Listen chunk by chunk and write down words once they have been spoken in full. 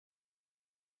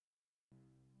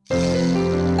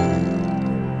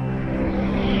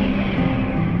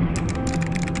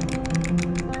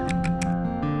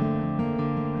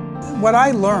What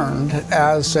I learned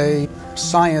as a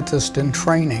scientist in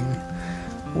training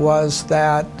was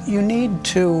that you need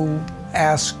to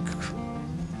ask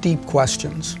deep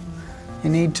questions. You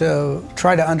need to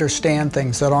try to understand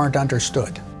things that aren't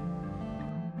understood.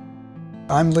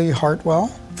 I'm Lee Hartwell.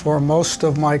 For most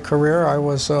of my career, I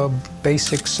was a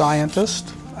basic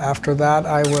scientist. After that,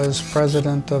 I was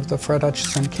president of the Fred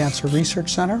Hutchinson Cancer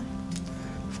Research Center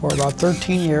for about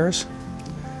 13 years.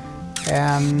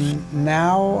 And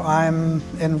now I'm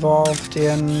involved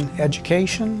in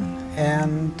education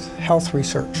and health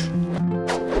research.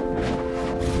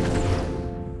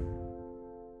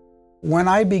 When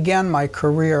I began my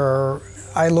career,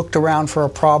 I looked around for a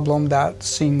problem that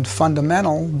seemed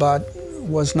fundamental but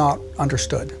was not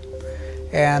understood,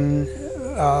 and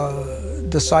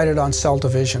decided on cell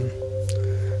division.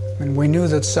 And we knew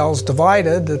that cells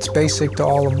divided, that's basic to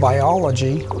all of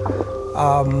biology,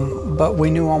 but we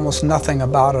knew almost nothing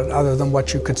about it other than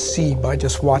what you could see by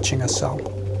just watching a cell.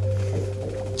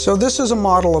 So this is a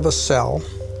model of a cell,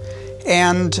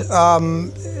 and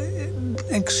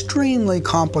extremely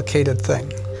complicated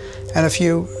thing. And if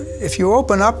you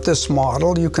open up this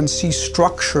model, you can see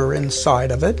structure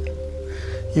inside of it.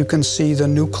 You can see the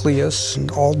nucleus and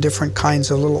all different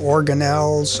kinds of little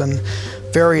organelles and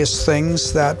various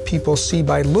things that people see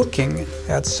by looking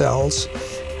at cells.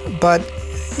 But,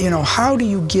 you know, how do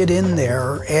you get in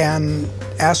there and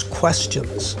ask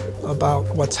questions about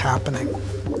what's happening?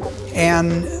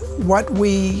 And what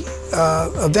we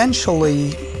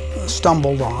eventually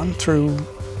stumbled on through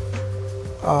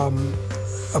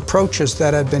approaches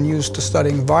that had been used to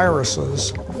studying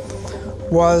viruses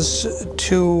was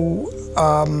to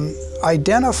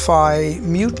identify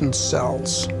mutant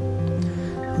cells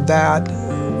that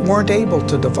weren't able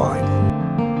to divide.